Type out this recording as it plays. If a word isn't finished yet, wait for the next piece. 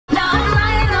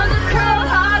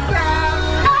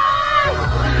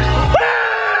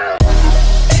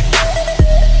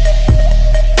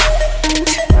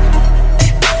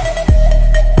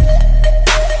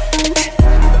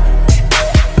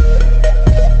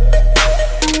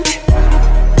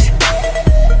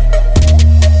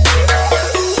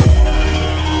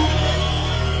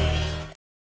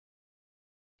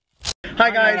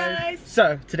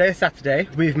So today is Saturday.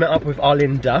 We've met up with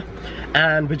Arlinda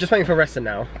and we're just waiting for Resa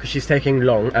now because she's taking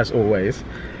long as always.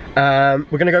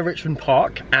 We're gonna go Richmond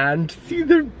Park and see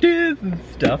the deers and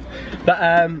stuff. But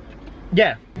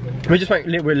yeah,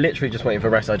 we're literally just waiting for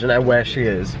Resa. I don't know where she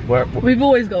is. We've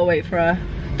always got to wait for her.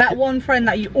 That one friend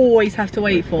that you always have to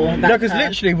wait for. No, because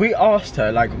literally we asked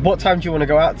her like, what time do you want to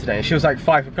go out today? And she was like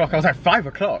 5 o'clock. I was like, 5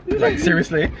 o'clock? Like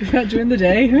seriously? During the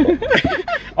day.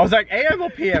 I was like, AM or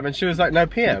PM? And she was like, no,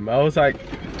 PM. I was like,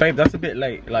 babe, that's a bit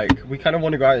late. Like, we kind of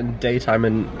want to go out in daytime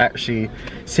and actually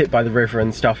sit by the river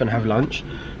and stuff and have lunch.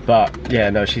 But yeah,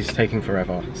 no, she's taking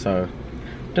forever. So,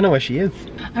 don't know where she is.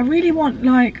 I really want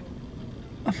like,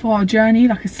 for our journey,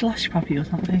 like a slush puppy or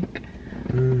something.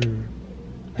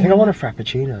 I think I want a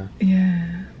Frappuccino.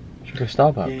 Yeah. Should we go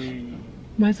Starbucks? Yeah.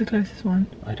 Where's the closest one?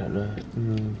 I don't know.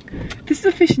 This is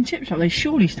a fish and chip shop. They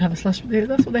surely should have a slush.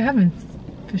 That's what they have in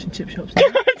fish and chip shops.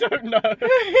 I don't know.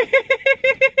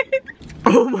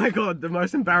 Oh my god, the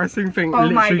most embarrassing thing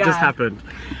literally just happened.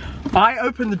 I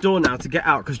opened the door now to get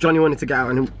out because Johnny wanted to get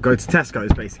out and go to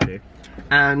Tesco's basically.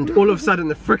 And all of a sudden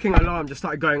the freaking alarm just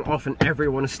started going off and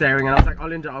everyone was staring and I was like,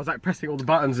 Arlinda, I was like pressing all the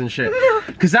buttons and shit.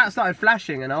 Because that started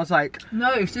flashing and I was like...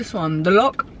 No, it's this one. The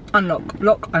lock, unlock,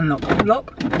 lock, unlock,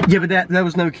 lock. Yeah, but there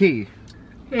was no key.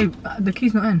 Yeah, the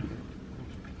key's not in.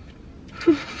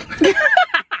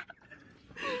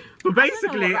 But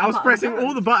basically, I was pressing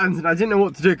all the buttons and I didn't know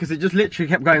what to do because it just literally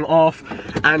kept going off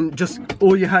and just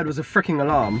all you heard was a freaking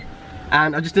alarm.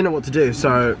 And I just didn't know what to do,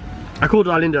 so... I called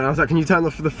Arlinda and I was like, can you turn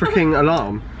off the freaking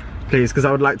alarm, please? Because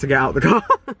I would like to get out the car.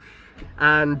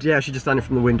 And yeah, she just done it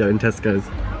from the window in Tesco's.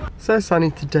 So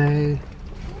sunny today.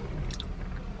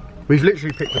 We've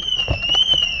literally picked up...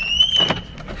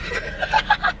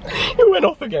 It went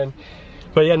off again.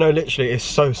 But yeah, no, literally, it's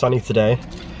so sunny today.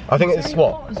 I think it's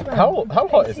what? How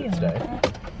hot is it today?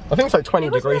 I think it's like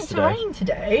 20 degrees today. It was rain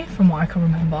today, from what I can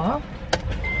remember.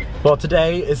 Well,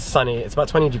 today is sunny. It's about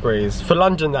 20 degrees. For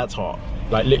London, that's hot.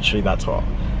 Like literally that's hot.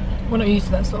 We're not used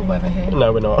to that sort of weather here.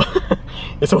 No, we're not.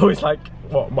 It's always like,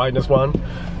 what, -1?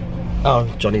 Oh,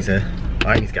 Johnny's here.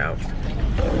 I need to get out.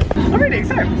 I'm really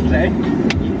excited for today.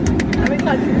 I'm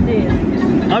excited to see the deers.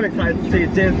 I'm excited to see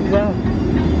the deers as well.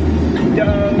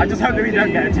 I just hope that we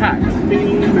don't get attacked. And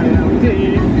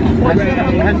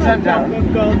turns out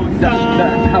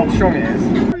how strong it is.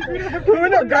 We're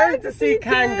not going to see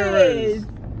kangaroos.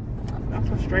 That's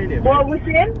Australia. What are we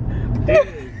seeing?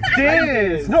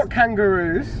 Deers, not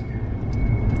kangaroos.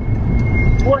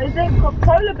 What is it?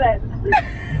 Polar bears?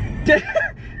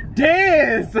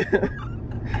 Deers!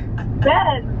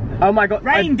 Bears? Oh my god.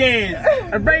 Reindeers!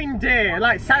 A reindeer,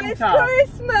 like Santa. It's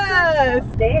Christmas!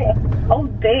 Deer. Oh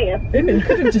dear. You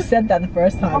could have just said that the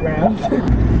first time round.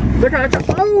 Look at it.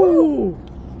 Oh!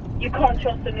 You can't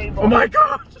trust a newborn. Oh my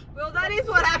god! Well, that is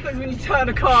what happens when you turn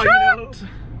a car, you know.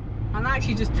 And I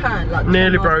actually just turned like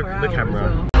nearly broke the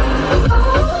camera.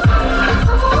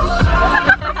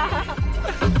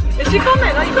 Is she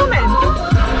coming? Are you coming?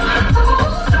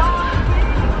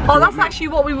 Oh, that's actually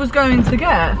what we was going to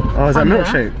get. Oh, is that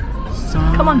milkshake?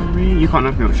 Sorry. Come on. You can't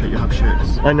have milkshake, you have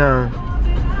shits. I know.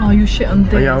 Oh, you shit on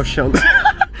this. Oh yeah, I'll shit on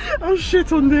I'll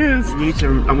shit on this. You need to,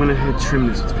 I'm gonna trim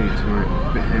this for you tonight.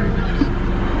 A bit hairy.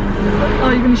 Oh,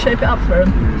 you're gonna shape it up for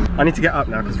him? I need to get up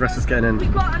now because Resa's getting in. We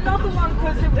got another one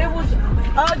because it was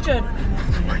urgent.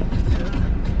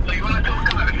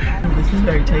 This is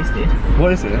very tasty.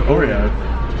 What is it? Oreo.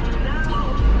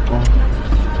 Oh.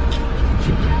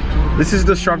 This is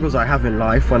the struggles I have in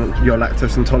life when you're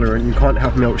lactose intolerant. You can't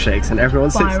have milkshakes and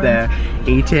everyone sits there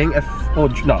eating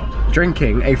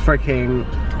drinking a freaking...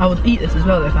 I would eat this as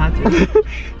well if I had to.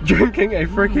 Drinking a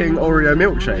freaking Oreo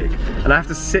milkshake. And I have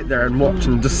to sit there and watch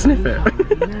and just sniff it.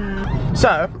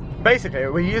 So, basically,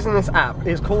 we're using this app.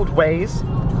 It's called WAZE.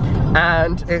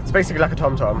 And it's basically like a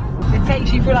TomTom. It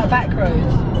takes you through like back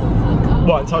roads.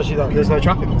 What, it tells you that there's no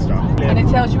traffic and stuff? Yeah. And it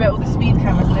tells you where all the speed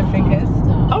cameras and everything is.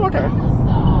 Oh, okay.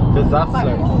 Because that's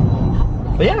slow.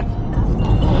 But yeah,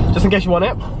 just in case you want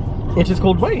it, it is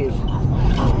called WAZE.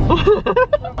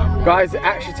 Guys, it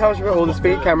actually tells you where all the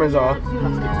speed cameras are.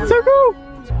 So cool!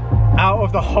 Out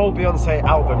of the whole Beyonce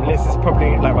album, this is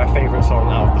probably like my favourite song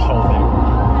out of the whole thing.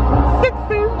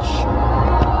 6 inch!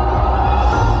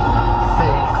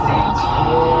 6 inch.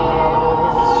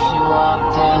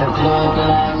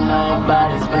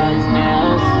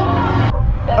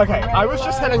 Okay, I was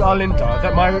just telling Arlinda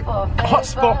that my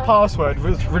hotspot password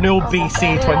was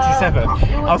roneilbc27.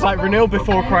 I was like, Roneil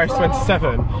before Christ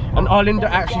 27, and Arlinda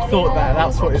actually thought that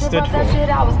that's what it stood for.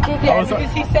 Yeah,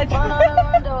 because he said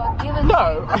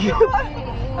no.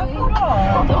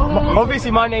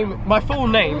 Obviously my full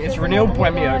name is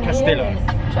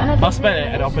Roneilcastillo. I'll spell it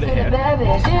and I'll put it here.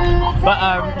 But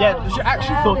yeah, she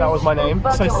actually thought that was my name.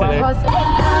 So silly.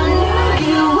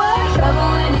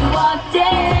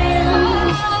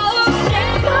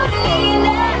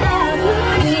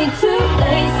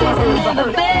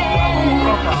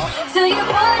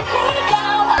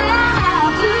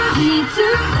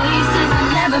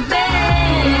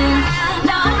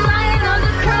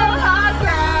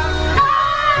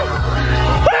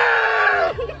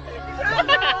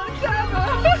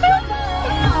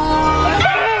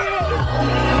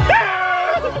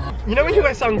 You know when you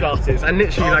wear sunglasses and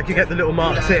literally like you get the little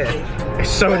marks here? It's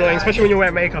so annoying, especially when you're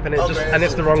wearing makeup and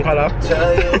it's the wrong colour.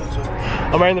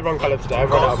 I'm wearing the wrong colour today, I've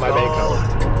run out of my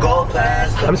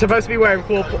makeup. I'm supposed to be wearing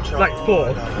 4 and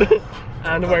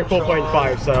I'm wearing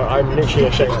 4.5, so I'm literally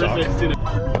ashamed of it.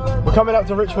 We're coming up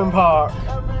to Richmond Park.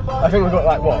 I think we've got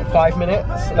like what, 5 minutes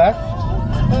left?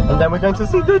 And then we're going to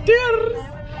see the Deers!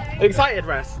 Excited,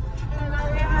 Res?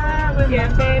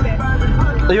 Yeah, baby.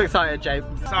 Are you excited, James?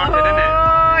 Started, innit?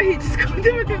 Oh, he just called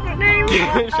him a different name.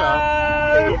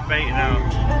 Sure. Baiting out.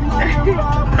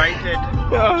 Baited.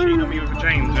 Cheating on me with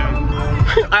James,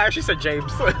 yeah. I actually said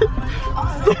James.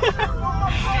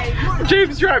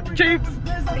 James, you're right. James.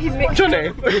 What's your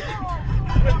name?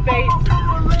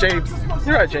 James.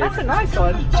 You're right, James. That's a nice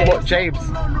one. James. What, James?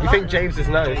 You think James is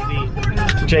nice?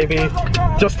 JB.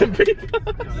 Justin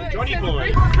Bieber. Johnny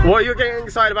boy. What are you getting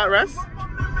excited about, Res?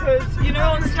 Because you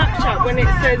know on Snapchat when it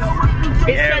says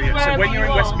So when you're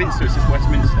in Westminster, it says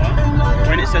Westminster.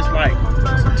 When it says like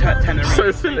Tenerife, So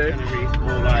silly. Or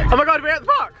like, Oh my god, we're at the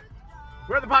park!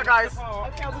 We're at the park, guys.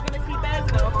 okay, we're gonna see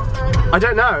bears now. I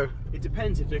don't know. it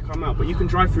depends if they come out, but you can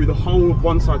drive through the whole of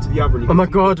one side to the other. And you Oh can my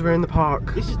see god, we're in the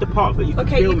park. This is the part that you can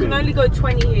Okay, you film can in. only go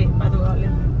 20 here, by the way.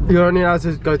 You're only allowed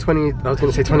to go 20, I was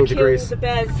going to say 20 degrees. The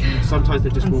bears. Sometimes they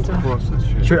just walk across and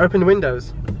shit. Should we open the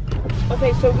windows?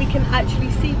 Okay, so we can actually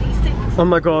see these things. Oh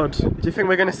my god, do you think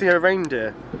we're going to see a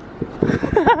reindeer?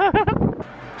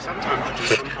 Sometimes you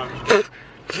do, sometimes.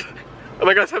 Oh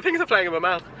my god, some things are playing in my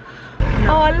mouth.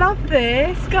 Oh, I love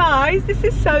this, guys. This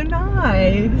is so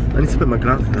nice. I need to put my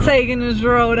glasses on. So you're gonna just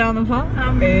roll down the park?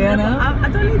 I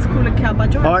don't need to call a cab. I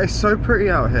drive. Oh, it's so pretty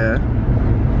out here.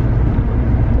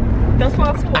 That's what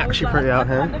I thought. Actually pretty out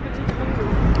here. I never did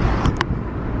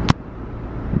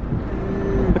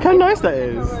Look how nice that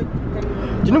is. Do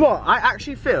you know what? I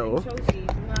actually feel Chelsea.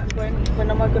 When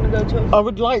am I gonna go to Chelsea? I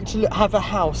would like to have a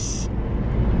house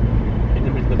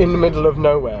in the middle of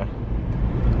nowhere.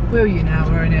 Will you now,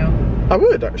 Roneil? I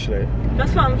would actually.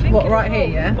 That's what I'm thinking. What, right here,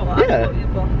 yeah? Yeah.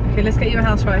 Okay, let's get you a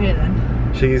house right here then.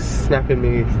 She's snapping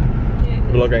me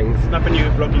vlogging. Snapping you,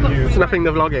 vlogging you. Snapping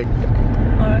the vlogging.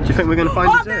 Do you think we're gonna find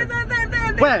it there?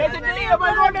 Where?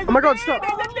 Oh my god, stop!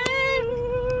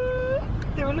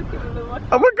 They were looking at the one.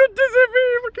 Oh my god, there's a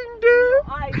fucking deer!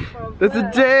 There's a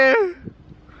deer!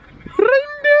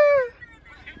 Reindeer!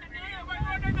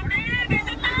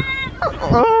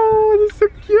 Oh, that's so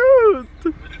cute!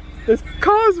 There's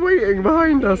cars waiting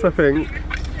behind us, I think.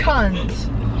 Cunt.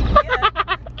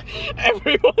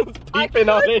 Everyone's peeping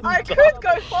on it. I could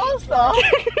go faster.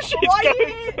 She's Why going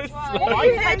you- so What slow. are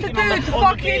you here to do? To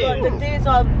fucking... The deers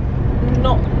are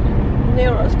not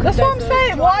near us. That's what I'm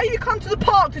saying. Why you come to the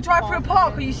park to drive through a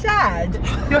park? Are you sad?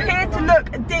 You're here to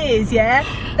look at deers, yeah?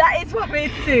 That is what we're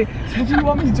here to do. So if you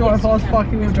want me to drive fast,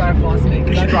 fucking we'll drive fast. You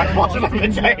drive faster than the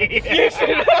day.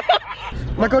 Oh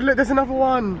my god, look, there's another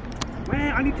one.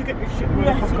 Where? I need to get this shit.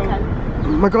 Yes, you can. Oh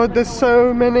my god, there's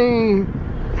so many.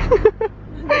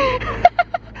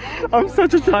 I'm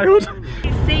such a child.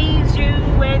 He sees you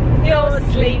when you're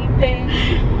sleeping.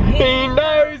 He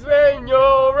knows when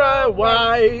you're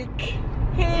awake.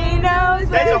 He knows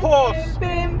There's a horse. you've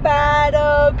been bad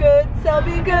or good, so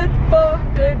be good for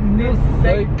goodness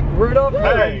sake. Rudolph,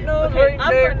 Hey. Okay,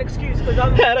 I've got an excuse because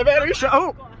I'm Had a very short.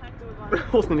 Oh, got a hangover.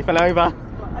 horse nearly fell over.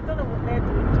 I don't know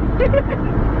what they're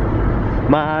doing.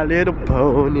 My little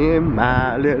pony,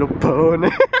 my little pony.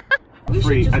 We should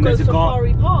Free, just and go there's a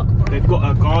Safari Park, bro. They've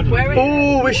got a garden. Where is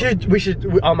Oh, we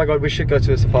should. Oh my god, we should go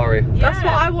to a safari. That's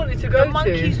what I wanted to go The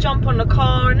monkeys to. jump on the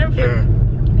car and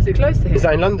everything. Is it close to here? Is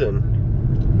that in London?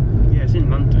 Yeah, it's in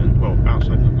London. Well,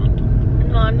 outside of London.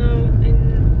 No, I know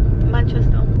in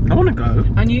Manchester. I want to go.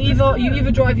 And you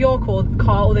either drive your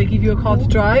car or they give you a car to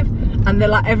drive, and they're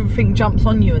like everything jumps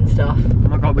on you and stuff. Oh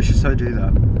my god, we should so do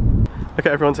that. Look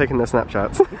at everyone taking their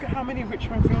Snapchats. Look at how many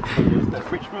Richmond filters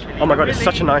there's. Richmond. Oh my god, it's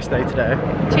such a nice day today.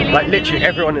 Like literally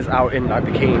everyone is out in like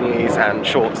bikinis and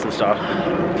shorts and stuff.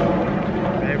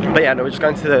 But yeah, no, we're just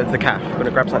going to the cafe. We're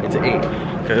gonna grab something to eat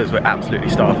because we're absolutely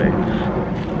starving.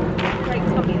 Great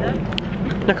tummy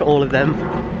though. Look at all of them.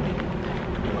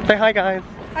 Say hi, guys.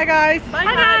 Hi guys. Bye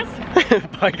guys.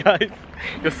 Bye, guys.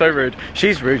 You're so rude.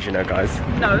 She's rude, you know, guys.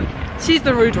 No. She's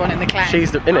the rude one in the clan.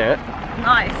 She's the, innit?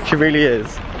 Nice. She really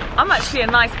is. I'm actually a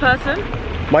nice person.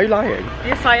 Why are you lying?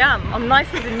 Yes, I am. I'm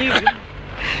nicer than you.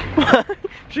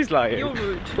 She's lying. You're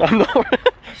rude. I'm not.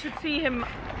 You should see him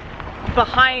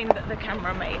behind the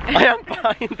camera, mate. I am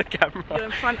behind the camera. You're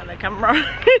in front of the camera.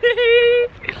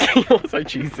 You're so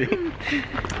cheesy.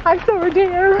 I'm sorry,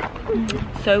 dear.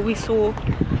 So we saw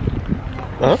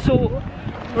Huh?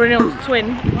 Renald's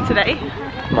twin today.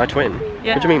 My twin?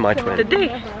 Yeah. What do you mean my twin?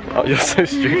 Today. Oh, you're so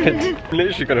stupid. I'm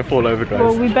literally gonna fall over, guys.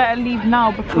 Well, we better leave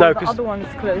now before No, the other one's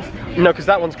closed. No, because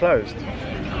that one's closed.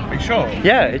 Are you sure?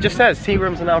 Yeah, it just says tea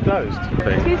rooms are now closed.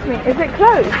 Excuse me, is it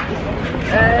closed?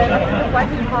 The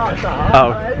wedding parts are.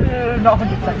 Oh. Not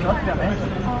 100% not, to be honest.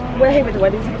 We're here with the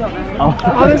weddings, we don't know.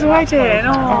 Oh, there's a wedding.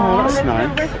 Oh, that's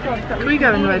nice. Can we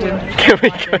go in the wedding? Can we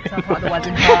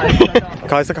go?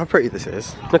 Guys, look how pretty this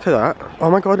is. Look at that.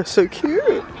 Oh my god, it's so cute.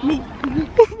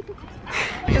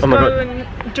 Just Oh my go God. and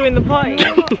join the party.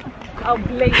 I'll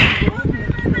blame you.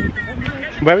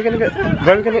 Where are we gonna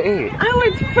eat? I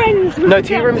went friends with No, the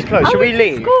tea girl. room's closed. I Should we went to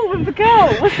leave? school with the girl.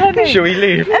 What's her name? Should we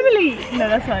leave? Emily. No,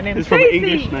 that's not her name. It's probably an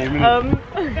Tracy. English name,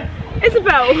 isn't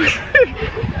Isabel. You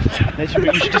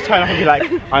should just turn up and be like,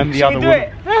 I'm the other Do one.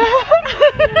 it.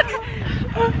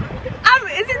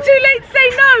 Is it too late to say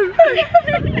no?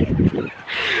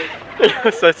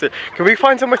 So sick. Can we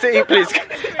find somewhere to eat, please?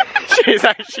 She's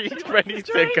actually ready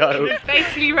to go.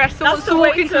 Basically, Ressa That's wants to the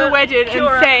walk way into to the wedding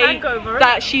cure and a say hangover,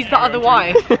 that she's the other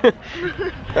wife.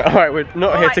 Alright, we're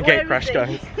not here Alright, to where gate crash, is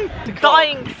guys. it?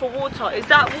 Dying for water. Is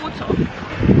that water?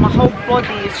 My whole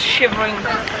body is shivering.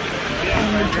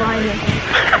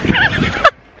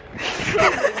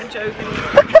 I'm joking.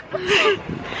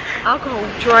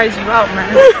 Alcohol dries you out,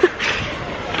 man.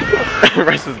 The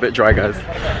rest is a bit dry, guys.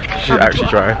 She's actually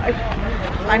dry.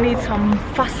 I need some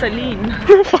Vaseline.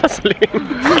 Vaseline.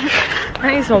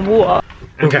 I need some water.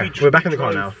 Okay, we're back in the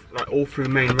car now. Like all through the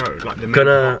main road, like the main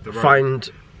Gonna part of the road. find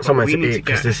somewhere we to need to eat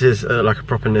because get- this is like a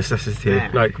proper necessity. Yeah.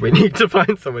 Like we need to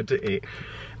find somewhere to eat,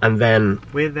 and then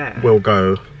We're there. we'll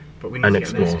go but we need and to get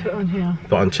there. explore. On here.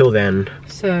 But until then,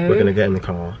 So we're gonna get in the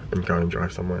car and go and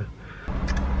drive somewhere.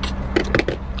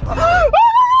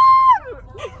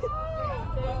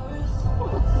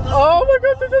 Oh my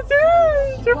god, there's a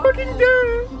deer! You're fucking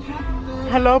deer!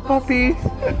 Hello, puppy!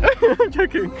 I'm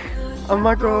joking. Oh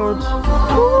my god.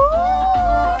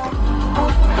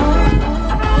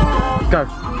 Go.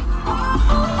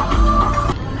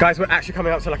 Guys, we're actually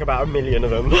coming up to like about 1 million of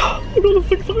them. Oh my god, I'm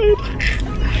so excited.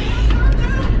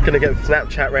 Gonna get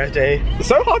Snapchat ready. It's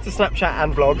so hard to Snapchat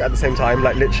and vlog at the same time,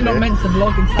 like literally. not meant to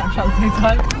vlog and Snapchat at the same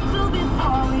time.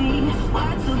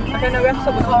 I don't know, we have to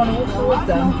stop the car and walk towards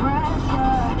them.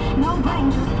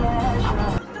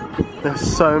 There's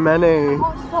so many. I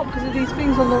can't stop because of these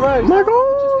things on the road. Oh my Just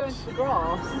god! going to the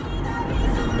grass.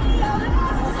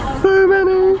 So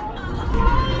many.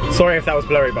 Sorry if that was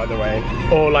blurry, by the way,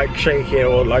 or like shaky,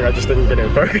 or like I just didn't get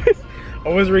in focus. I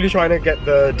was really trying to get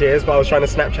the deers, but I was trying to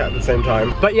Snapchat at the same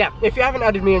time. But yeah, if you haven't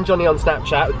added me and Johnny on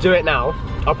Snapchat, do it now.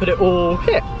 I'll put it all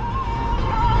here.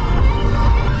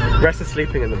 Rest is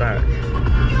sleeping in the back.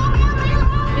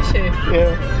 Is she?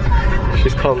 Yeah.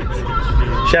 She's conked.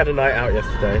 She had a night out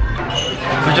yesterday.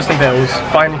 We're just in Bills,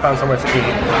 finally found somewhere to eat.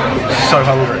 So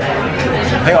hungry. I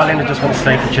think Arlinda just wants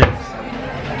steak and chips.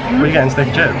 What are you getting, steak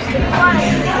and chips?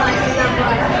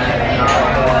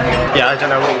 Yeah, I don't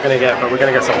know what we're gonna get, but we're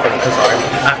gonna get something because I'm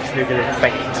absolutely gonna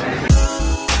faint.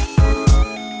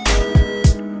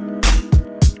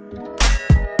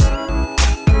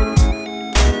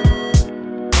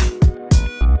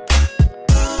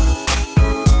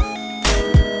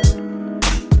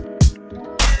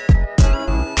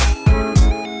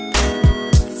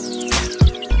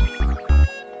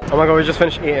 Oh my god, we just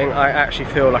finished eating. I actually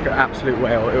feel like an absolute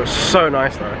whale. It was so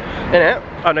nice though. Innit?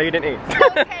 Oh no, you didn't eat.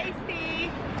 Tasty.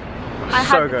 I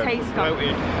So had good. the taste of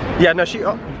it. Yeah, no, she.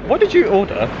 What did you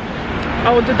order?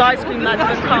 I ordered the ice cream that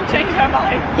didn't come.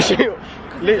 She It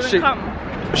didn't literally.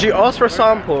 come. She asked for a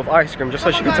sample of ice cream just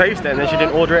so she could taste it, and then she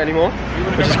didn't order it anymore,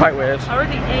 which is quite weird. I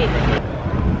already ate it.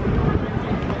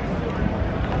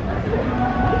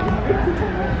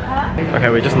 Okay,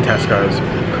 we're just in Tesco's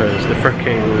because the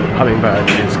freaking hummingbird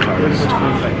is closed,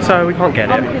 so we can't get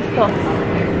I'm it. pissed off.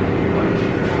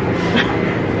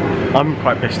 I'm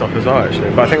quite pissed off as well actually,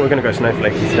 but I think we're gonna go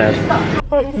Snowflake instead.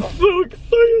 I'm so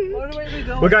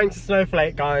excited! We're going to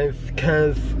Snowflake, guys,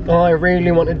 because I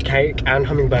really wanted cake and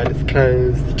hummingbird is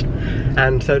closed,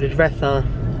 and so did Resa.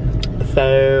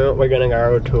 So we're gonna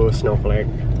go to Snowflake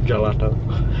Gelato.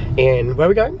 And where are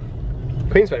we going?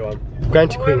 Queensway one. Going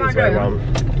to Queensway one.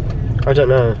 I don't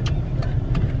know.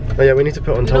 Oh yeah, we need to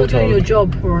put on Tom Tom. You're not doing your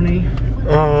job, Ronnie.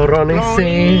 Oh, Ronnie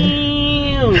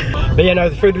C. But yeah, no,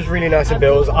 the food was really nice at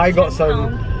Bill's. I got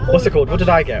some, what's it called? What did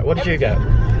I get? What did you get?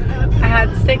 I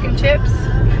had steak and chips,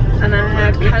 and I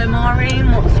had calamari,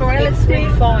 mozzarella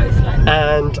sticks.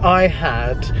 And I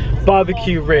had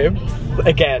barbecue ribs.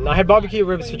 Again, I had barbecue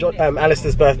ribs for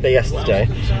Alistair's birthday yesterday,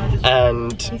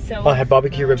 and I had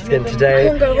barbecue ribs again today.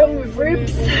 You can't go wrong with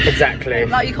ribs. Exactly.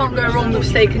 Like you can't go wrong with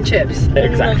steak and chips.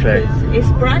 Exactly. It's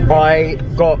brand. I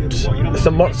got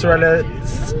some mozzarella,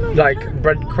 like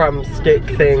breadcrumb stick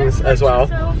things as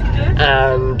well,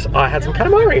 and I had some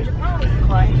calamari.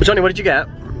 Johnny, what did you get?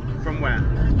 From where?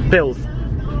 Bill's.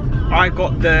 I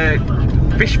got the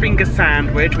fish finger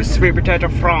sandwich with sweet potato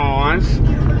fries,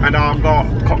 and I got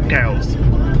cocktails.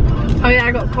 Oh yeah,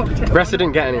 I got a cocktail. Ressa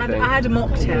didn't get anything. I had a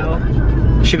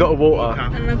mocktail. She got a water.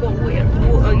 And I got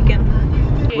water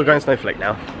again. We're going Snowflake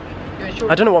now.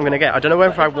 I don't know what I'm gonna get. I don't know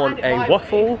whether I want a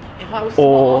waffle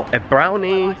or a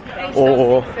brownie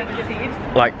or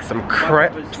like some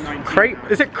crepes. Crepe?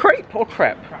 Is it crepe or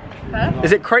crepe?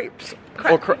 Is it crepes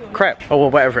or crepe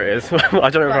or whatever it is? I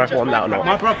don't know if I want that or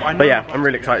not. But yeah, I'm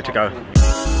really excited to go.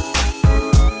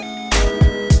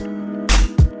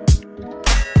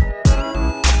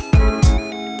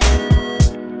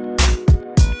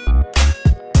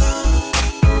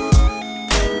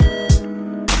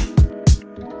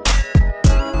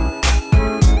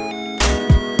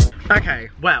 Okay,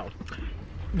 well,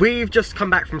 we've just come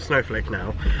back from Snowflake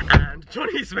now, and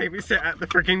Johnny's made me sit at the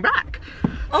freaking back.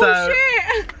 Oh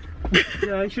shit!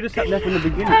 Yeah, you should have sat there from the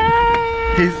beginning.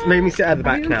 He's made me sit at the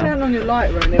back now. Turn on your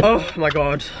light, Ronnie. Oh my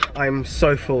god, I'm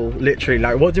so full, literally.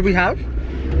 Like, what did we have?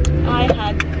 I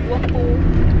had waffle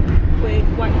with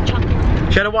white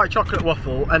chocolate. She had a white chocolate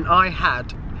waffle, and I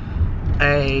had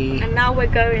a And now we're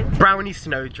going to brownie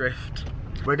snowdrift.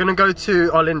 We're gonna go to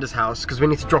Arlinda's house because we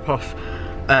need to drop off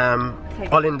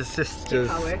Arlinda's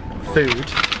sister's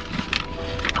food,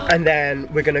 and then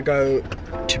we're gonna go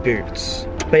to Boots.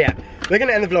 But yeah, we're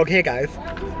gonna end the vlog here, guys,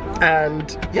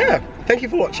 and yeah, thank you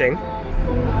for watching.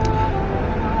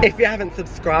 If you haven't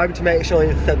subscribed, make sure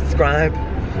you subscribe.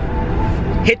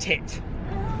 Hit it,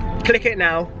 click it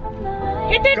now.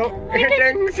 hit it, Go, hit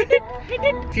it.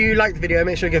 If you like the video,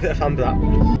 make sure you give it a thumbs up.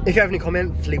 If you have any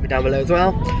comments, leave it down below as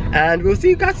well, and we'll see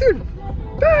you guys soon.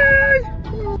 Bye.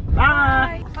 Bye.